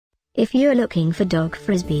If you're looking for dog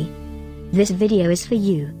frisbee, this video is for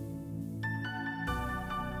you.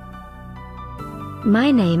 My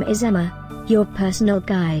name is Emma, your personal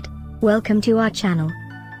guide. Welcome to our channel.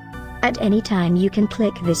 At any time you can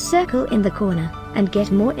click this circle in the corner, and get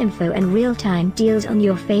more info and real-time deals on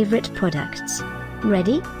your favorite products.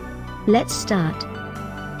 Ready? Let's start.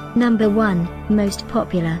 Number 1, Most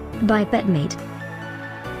Popular, by Petmate.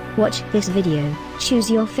 Watch this video, choose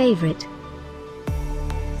your favorite.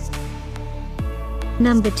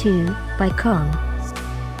 Number 2, by Kong.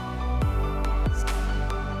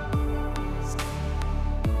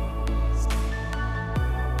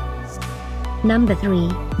 Number 3,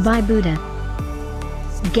 by Booda.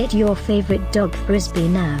 Get your favorite dog frisbee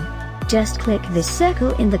now. Just click this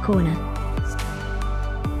circle in the corner.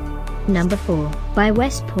 Number 4, by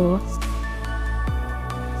Westpaw.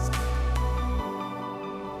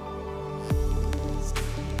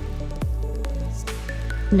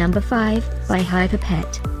 Number 5, by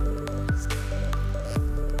Hyperpet.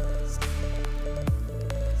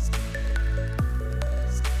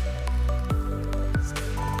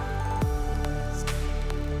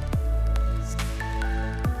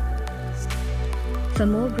 For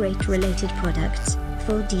more great related products,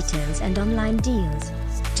 full details and online deals,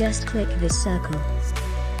 just click this circle.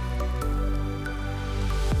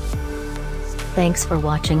 Thanks for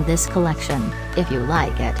watching this collection. If you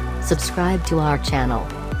like it, subscribe to our channel.